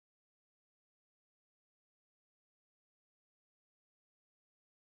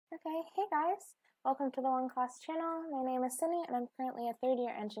Okay, hey guys, welcome to the OneClass channel. My name is Cindy and I'm currently a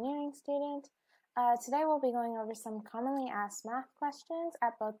third-year engineering student. Today we'll be going over some commonly asked math questions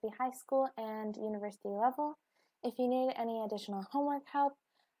at both the high school and university level. If you need any additional homework help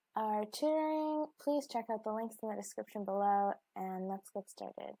or tutoring, please check out the links in the description below and let's get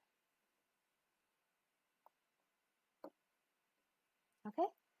started. Okay,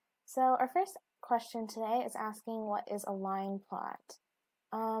 so our first question today is asking what is a line plot?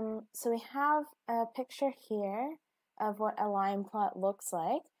 So we have a picture here of what a line plot looks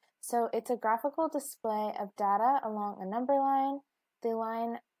like. So it's a graphical display of data along a number line. The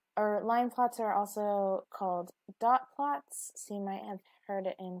line plots are also called dot plots, so you might have heard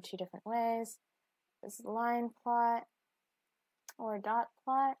it in two different ways. This is line plot or dot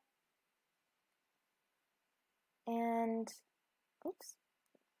plot. And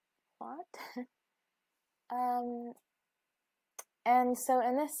plot. And so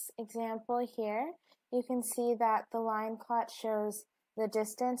in this example here, you can see that the line plot shows the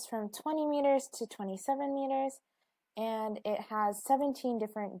distance from 20 meters to 27 meters, and it has 17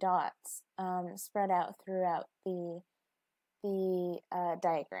 different dots spread out throughout the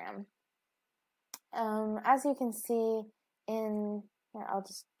diagram. As you can see here, I'll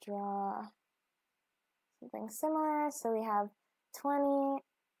just draw something similar. So we have 20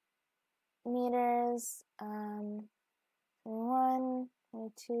 meters, 21,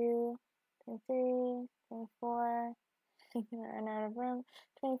 22, 23, 24, I'm gonna run out of room,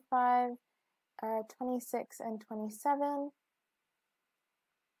 25, 26, and 27.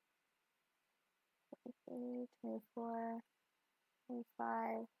 23, 24,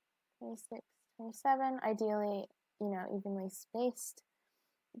 25, 26, 27. Ideally, evenly spaced,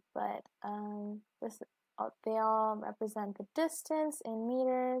 but they all represent the distance in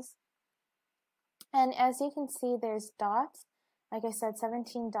meters. And as you can see, there's dots. Like I said,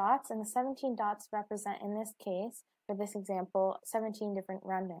 17 dots, and the 17 dots represent, in this case, for this example, 17 different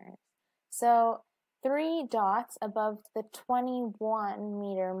runners. So 3 dots above the 21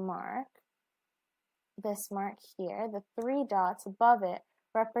 meter mark, this mark here, the 3 dots above it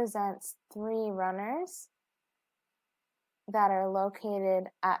represents 3 runners that are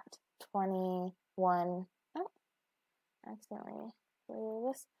located at 21,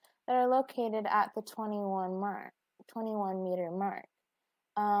 that are located at the 21 meter mark.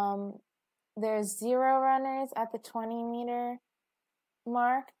 There's 0 runners at the 20 meter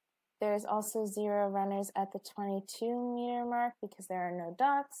mark. There's also 0 runners at the 22 meter mark because there are no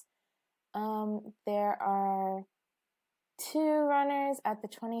dots. There are 2 runners at the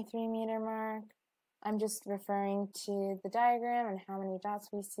 23 meter mark. I'm just referring to the diagram and how many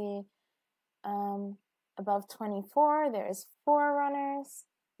dots we see. Above 24, there's 4 runners.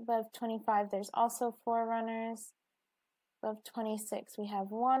 Above 25, there's also 4 runners. Above 26, we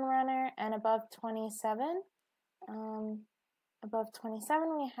have 1 runner, and above 27,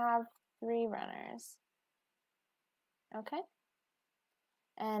 we have 3 runners. Okay?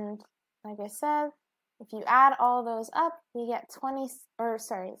 And like I said, if you add all those up, we get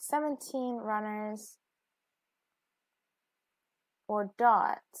 17 runners or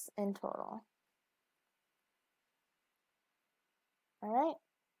dots in total. All right?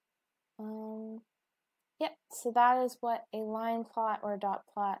 Yep, so that is what a line plot or dot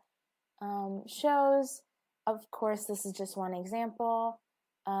plot shows. Of course, this is just one example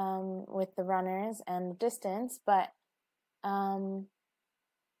with the runners and the distance, but the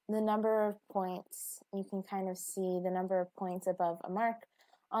number of points, you can kind of see the number of points above a mark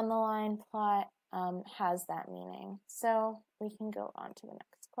on the line plot has that meaning. So we can go on to the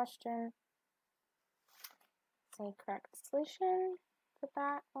next question. Say correct solution for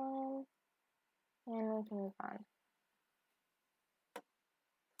that one. And we can move on.